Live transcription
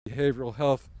Behavioral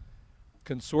Health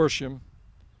Consortium.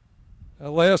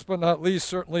 Last but not least,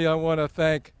 certainly I want to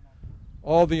thank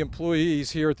all the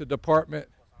employees here at the department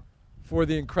for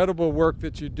the incredible work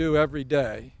that you do every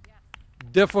day.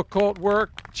 Difficult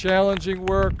work, challenging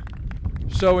work,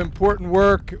 so important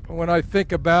work. When I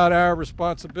think about our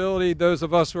responsibility, those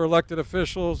of us who are elected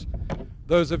officials,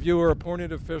 those of you who are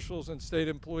appointed officials and state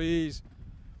employees,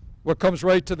 what comes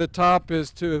right to the top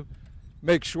is to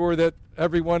make sure that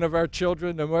every one of our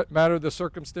children, no matter the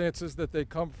circumstances that they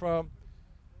come from,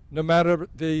 no matter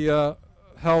the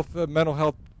mental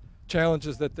health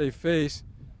challenges that they face,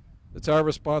 it's our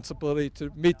responsibility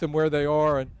to meet them where they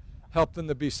are and help them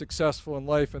to be successful in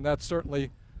life. And that's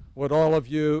certainly what all of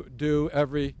you do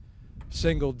every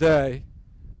single day.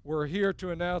 We're here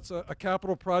to announce a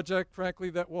capital project, frankly,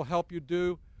 that will help you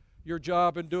do your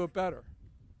job and do it better.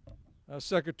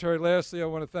 Lastly, I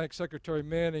want to thank Secretary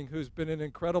Manning, who's been an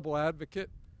incredible advocate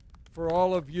for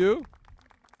all of you.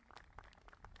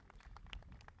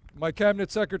 My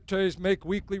cabinet secretaries make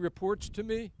weekly reports to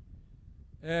me,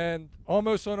 and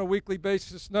almost on a weekly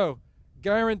basis, no,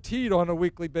 guaranteed on a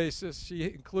weekly basis, she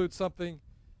includes something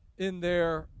in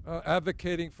there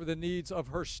advocating for the needs of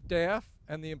her staff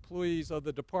and the employees of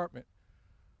the department,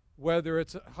 whether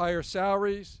it's higher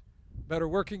salaries, better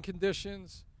working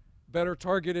conditions, better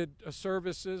targeted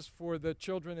services for the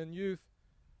children and youth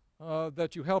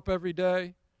that you help every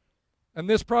day. And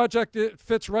this project, it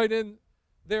fits right in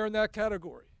there in that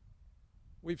category.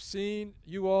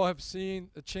 You all have seen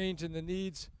a change in the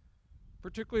needs,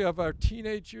 particularly of our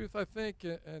teenage youth, I think,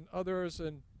 and others,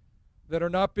 and that are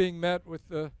not being met with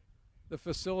the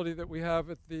facility that we have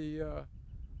at the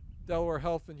Delaware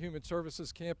Health and Human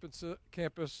Services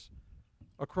campus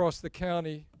across the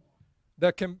county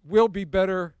that will be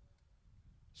better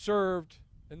served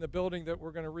in the building that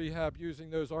we're going to rehab using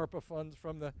those ARPA funds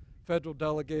from the federal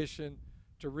delegation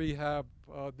to rehab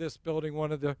this building,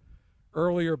 one of the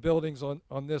earlier buildings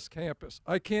on this campus.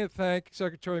 I can't thank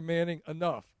Secretary Manning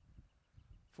enough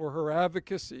for her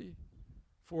advocacy,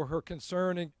 for her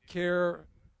concern and care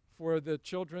for the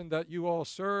children that you all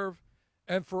serve,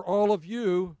 and for all of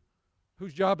you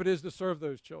whose job it is to serve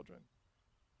those children.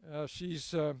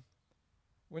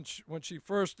 When she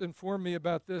first informed me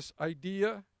about this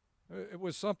idea, it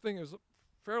was a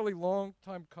fairly long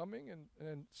time coming,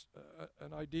 and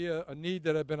a need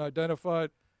that had been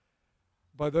identified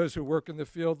by those who work in the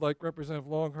field, like Representative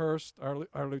Longhurst,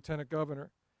 our Lieutenant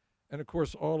Governor, and of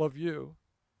course all of you.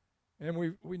 And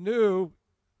we knew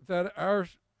that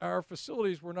our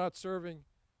facilities were not serving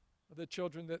the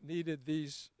children that needed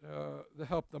the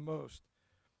help the most.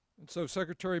 And so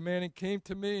Secretary Manning came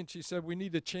to me and she said, we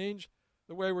need to change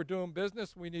the way we're doing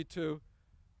business. We need to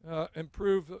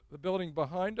improve the building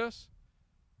behind us,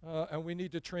 and we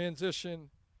need to transition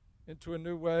into a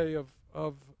new way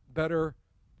of better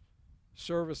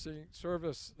servicing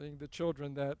the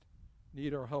children that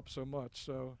need our help so much.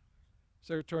 So,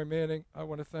 Secretary Manning, I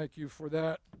want to thank you for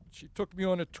that. She took me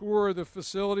on a tour of the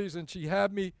facilities, and she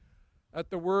had me at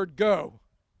the word go.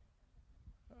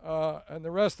 And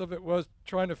the rest of it was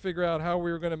trying to figure out how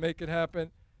we were going to make it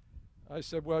happen. I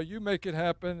said, well, you make it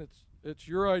happen. It's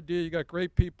your idea. You got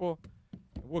great people.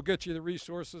 We'll get you the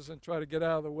resources and try to get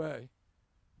out of the way.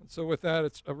 And so with that,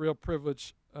 it's a real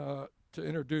privilege to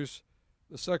introduce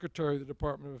the Secretary of the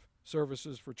Department of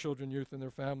Services for Children, Youth, and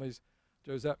their Families,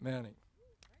 Josette Manning.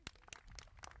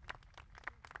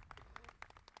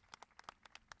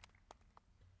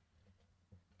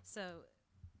 So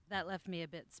that left me a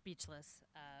bit speechless.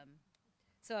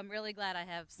 So I'm really glad I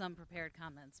have some prepared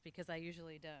comments because I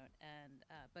usually don't.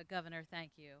 But Governor,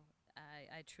 thank you.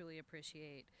 I truly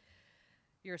appreciate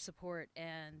your support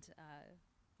and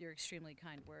your extremely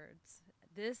kind words.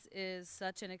 This is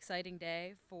such an exciting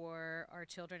day for our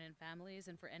children and families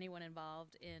and for anyone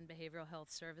involved in behavioral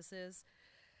health services.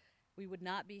 We would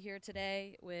not be here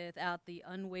today without the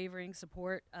unwavering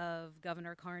support of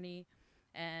Governor Carney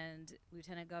and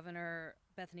Lieutenant Governor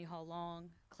Bethany Hall-Long,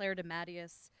 Claire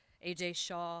DeMatteis, A.J.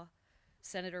 Shaw,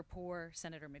 Senator Poore,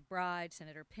 Senator McBride,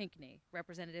 Senator Pinckney,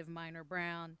 Representative Minor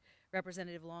Brown,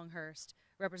 Representative Longhurst,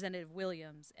 Representative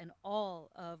Williams, and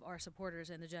all of our supporters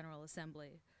in the General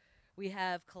Assembly. We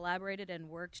have collaborated and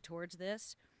worked towards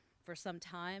this for some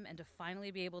time, and to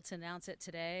finally be able to announce it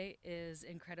today is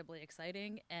incredibly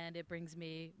exciting, and it brings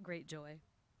me great joy.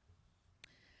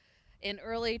 In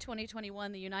early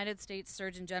 2021, the United States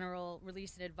Surgeon General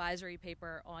released an advisory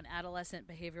paper on adolescent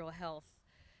behavioral health,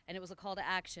 and it was a call to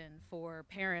action for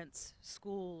parents,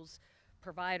 schools,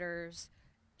 providers,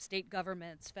 state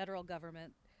governments, federal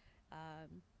government,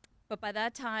 But by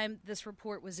that time this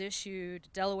report was issued,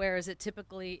 Delaware, as it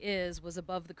typically is, was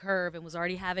above the curve and was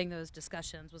already having those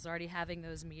discussions, was already having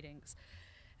those meetings.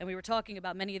 And we were talking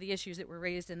about many of the issues that were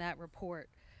raised in that report.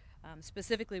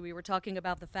 Specifically, we were talking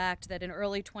about the fact that in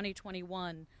early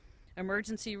 2021,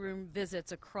 emergency room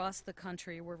visits across the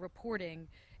country were reporting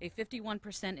a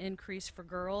 51% increase for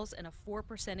girls and a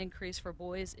 4% increase for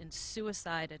boys in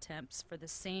suicide attempts for the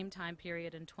same time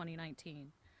period in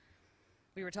 2019.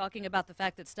 We were talking about the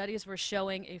fact that studies were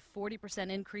showing a 40%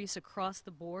 increase across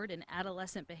the board in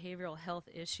adolescent behavioral health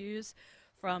issues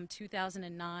from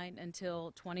 2009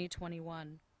 until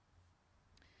 2021.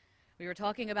 We were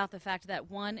talking about the fact that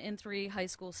 1 in 3 high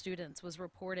school students was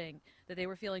reporting that they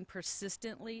were feeling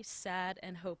persistently sad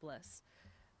and hopeless.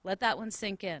 Let that one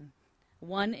sink in.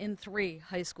 1 in 3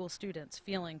 high school students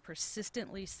feeling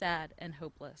persistently sad and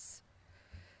hopeless.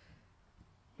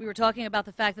 We were talking about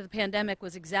the fact that the pandemic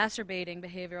was exacerbating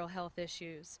behavioral health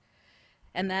issues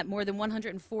and that more than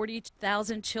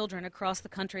 140,000 children across the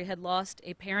country had lost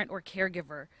a parent or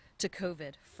caregiver to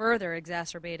COVID, further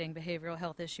exacerbating behavioral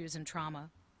health issues and trauma.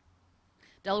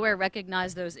 Delaware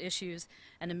recognized those issues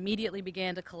and immediately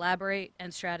began to collaborate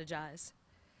and strategize.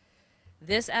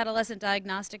 This Adolescent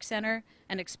Diagnostic Center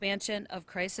and expansion of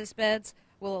crisis beds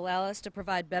will allow us to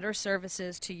provide better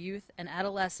services to youth and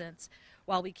adolescents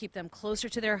while we keep them closer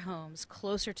to their homes,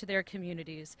 closer to their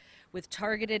communities, with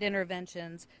targeted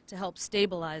interventions to help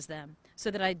stabilize them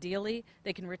so that ideally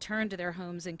they can return to their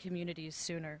homes and communities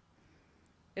sooner.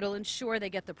 It'll ensure they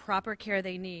get the proper care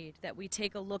they need, that we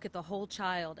take a look at the whole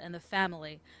child and the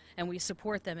family, and we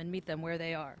support them and meet them where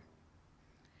they are.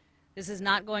 This is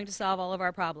not going to solve all of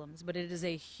our problems, but it is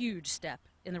a huge step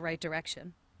in the right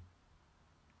direction.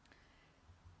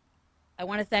 I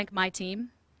want to thank my team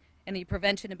and the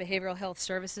Prevention and Behavioral Health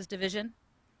Services Division,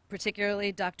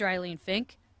 particularly Dr. Eileen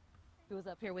Fink, who is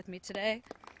up here with me today,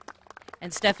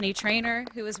 and Stephanie Trainer,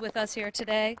 who is with us here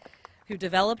today, who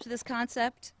developed this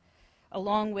concept,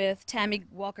 along with Tammy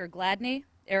Walker-Gladney,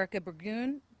 Erica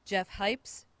Burgoon, Jeff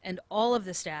Hypes, and all of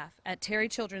the staff at Terry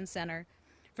Children's Center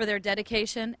for their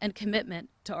dedication and commitment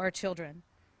to our children.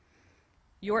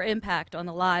 Your impact on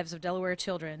the lives of Delaware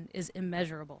children is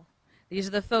immeasurable. These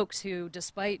are the folks who,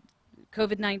 despite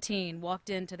COVID-19, walked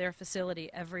into their facility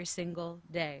every single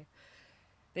day.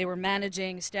 They were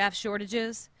managing staff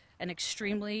shortages and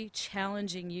extremely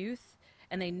challenging youth,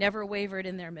 and they never wavered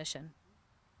in their mission.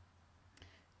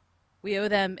 We owe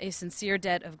them a sincere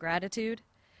debt of gratitude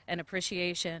and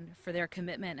appreciation for their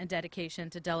commitment and dedication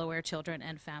to Delaware children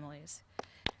and families.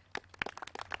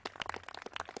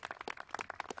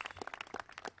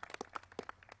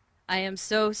 I am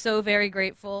so very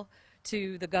grateful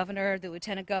to the governor, the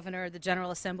lieutenant governor, the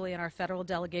General Assembly, and our federal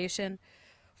delegation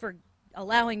for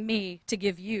allowing me to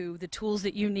give you the tools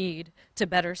that you need to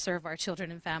better serve our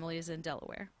children and families in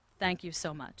Delaware. Thank you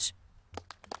so much.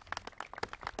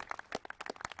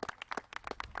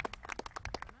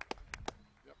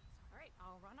 All right,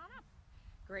 I'll run on up.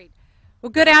 Great.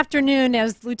 Well, good afternoon.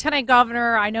 As Lieutenant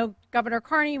Governor, I know Governor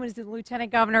Carney, was the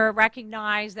Lieutenant Governor,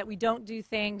 recognized that we don't do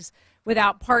things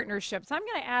without partnerships. I'm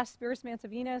going to ask Spiros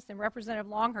Mansavinas and Representative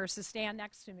Longhurst to stand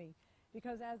next to me,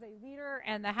 because as a leader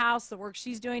in the House, the work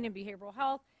she's doing in behavioral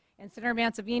health, and Senator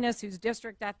Mansavinas, whose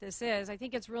district that this is, I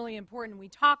think it's really important we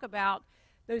talk about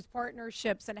those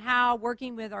partnerships and how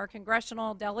working with our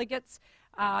congressional delegates,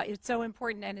 it's so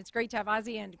important. And it's great to have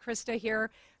Ozzie and Krista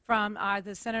here from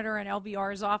the Senator and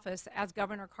LBR's office, as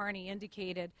Governor Carney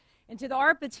indicated. And to the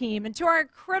ARPA team, and to our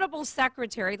incredible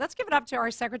secretary. Let's give it up to our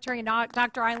secretary,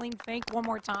 Dr. Eileen Fink, one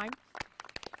more time.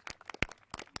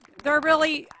 They're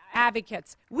really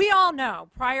advocates. We all know,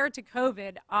 prior to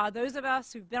COVID, those of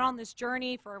us who've been on this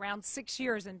journey for around 6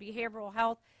 years in behavioral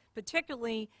health,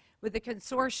 particularly with the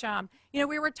consortium, you know,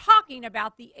 we were talking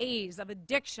about the A's of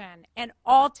addiction and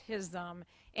autism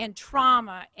and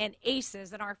trauma and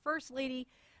ACEs. And our First Lady,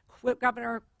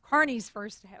 Governor Carney's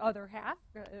other half,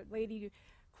 Lady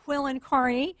Quillen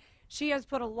Carney, she has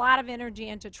put a lot of energy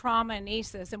into trauma and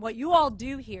ACEs. And what you all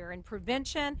do here in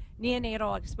prevention,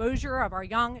 neonatal exposure of our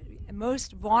young,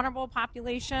 most vulnerable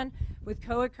population with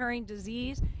co-occurring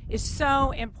disease is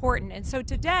so important. And so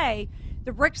today,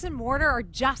 the bricks and mortar are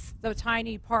just the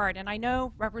tiny part. And I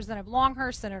know Representative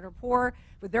Longhurst, Senator Poore,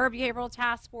 with their behavioral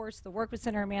task force, the work with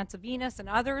Senator Mansavinas and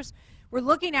others, we're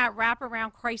looking at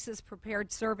wraparound crisis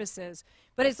prepared services.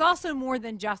 But it's also more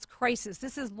than just crisis.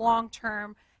 This is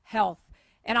long-term health.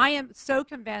 And I am so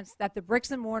convinced that the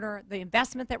bricks and mortar, the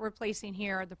investment that we're placing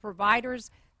here, the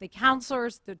providers, the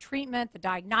counselors, the treatment, the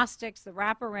diagnostics, the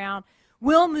wraparound,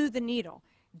 will move the needle.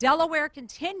 Delaware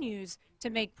continues to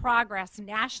make progress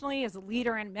nationally as a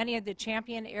leader in many of the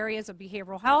champion areas of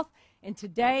behavioral health. And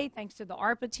today, thanks to the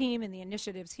ARPA team and the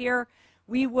initiatives here,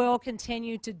 we will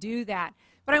continue to do that.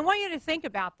 But I want you to think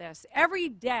about this. Every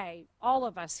day, all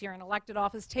of us here in elected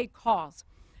office take calls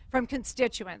from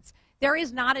constituents. There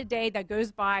is not a day that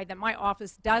goes by that my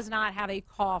office does not have a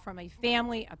call from a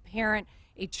family, a parent,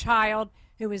 a child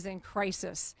who is in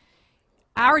crisis.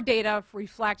 Our data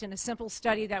reflect in a simple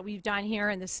study that we've done here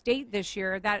in the state this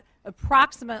year that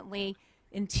approximately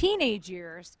in teenage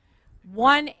years,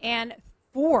 1 in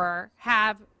 4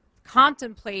 have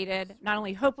contemplated not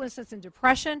only hopelessness and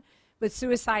depression, but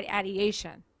suicide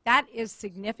ideation. That is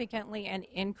significantly an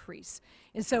increase.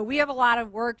 And so we have a lot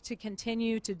of work to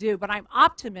continue to do, but I'm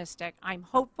optimistic, I'm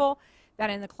hopeful that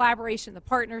in the collaboration, the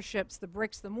partnerships, the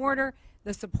bricks, the mortar,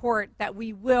 the support, that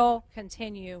we will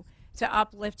continue to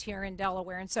uplift here in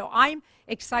Delaware. And so I'm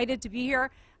excited to be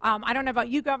here. I don't know about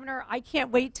you, Governor. I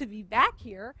can't wait to be back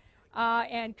here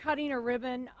and cutting a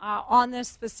ribbon on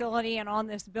this facility and on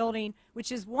this building,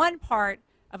 which is one part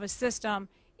of a system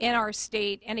in our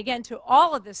state. And again, to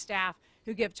all of the staff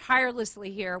who give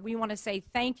tirelessly here, we want to say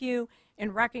thank you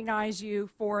and recognize you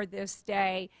for this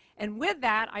day. And with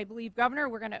that, I believe, Governor,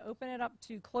 we're going to open it up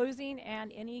to closing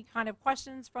and any kind of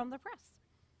questions from the press.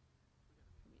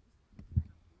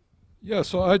 Yeah,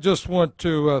 so I just want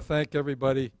to thank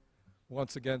everybody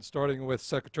once again, starting with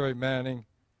Secretary Manning,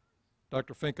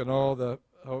 Dr. Fink, and all the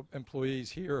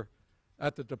employees here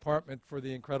at the department for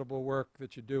the incredible work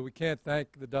that you do. We can't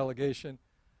thank the delegation,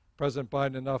 President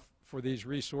Biden, enough for these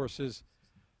resources.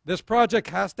 This project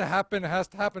has to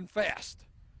happen fast.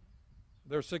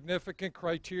 There's significant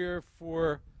criteria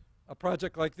for a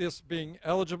project like this being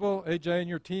eligible. AJ and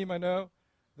your team, I know,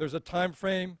 there's a time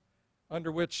frame under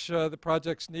which the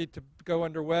projects need to go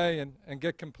underway and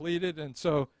get completed. And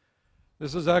so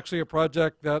this is actually a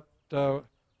project that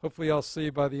hopefully I'll see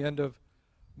by the end of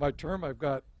my term. I've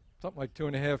got something like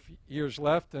 2.5 years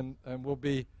left, and we'll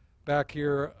be back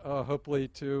here hopefully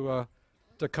to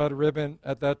cut a ribbon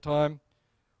at that time.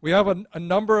 We have a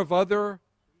number of other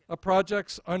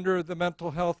projects under the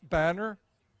mental health banner.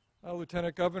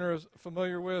 Lieutenant Governor is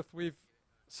familiar with. We've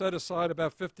set aside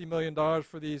about $50 million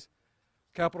for these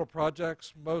capital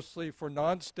projects, mostly for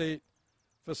non-state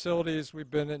facilities.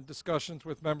 We've been in discussions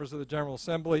with members of the General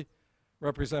Assembly.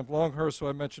 Representative Longhurst, who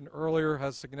I mentioned earlier,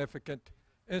 has significant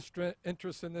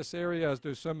interest in this area, as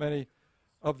do so many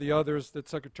of the others that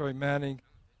Secretary Manning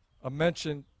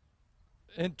mentioned.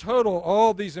 In total,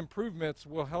 all these improvements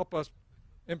will help us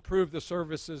improve the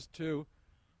services to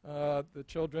the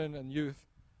children and youth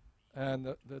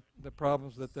and the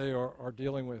problems that they are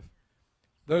dealing with.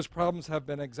 Those problems have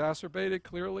been exacerbated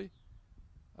clearly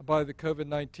by the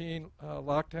COVID-19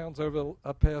 lockdowns over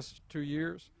the past 2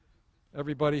 years.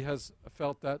 Everybody has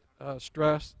felt that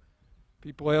stress.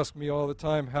 People ask me all the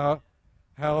time, how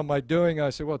am I doing?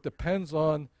 I say, well, it depends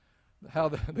on how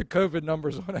the COVID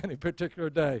numbers on any particular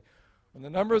day. When the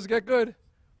numbers get good,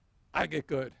 I get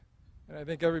good. And I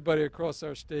think everybody across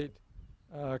our state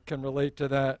can relate to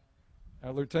that.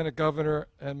 Lieutenant Governor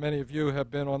and many of you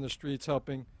have been on the streets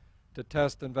helping to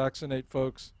test and vaccinate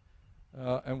folks,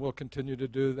 and we'll continue to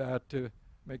do that to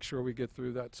make sure we get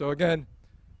through that. So again,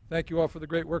 thank you all for the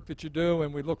great work that you do,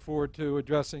 and we look forward to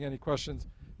addressing any questions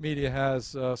media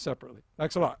has separately.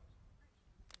 Thanks a lot.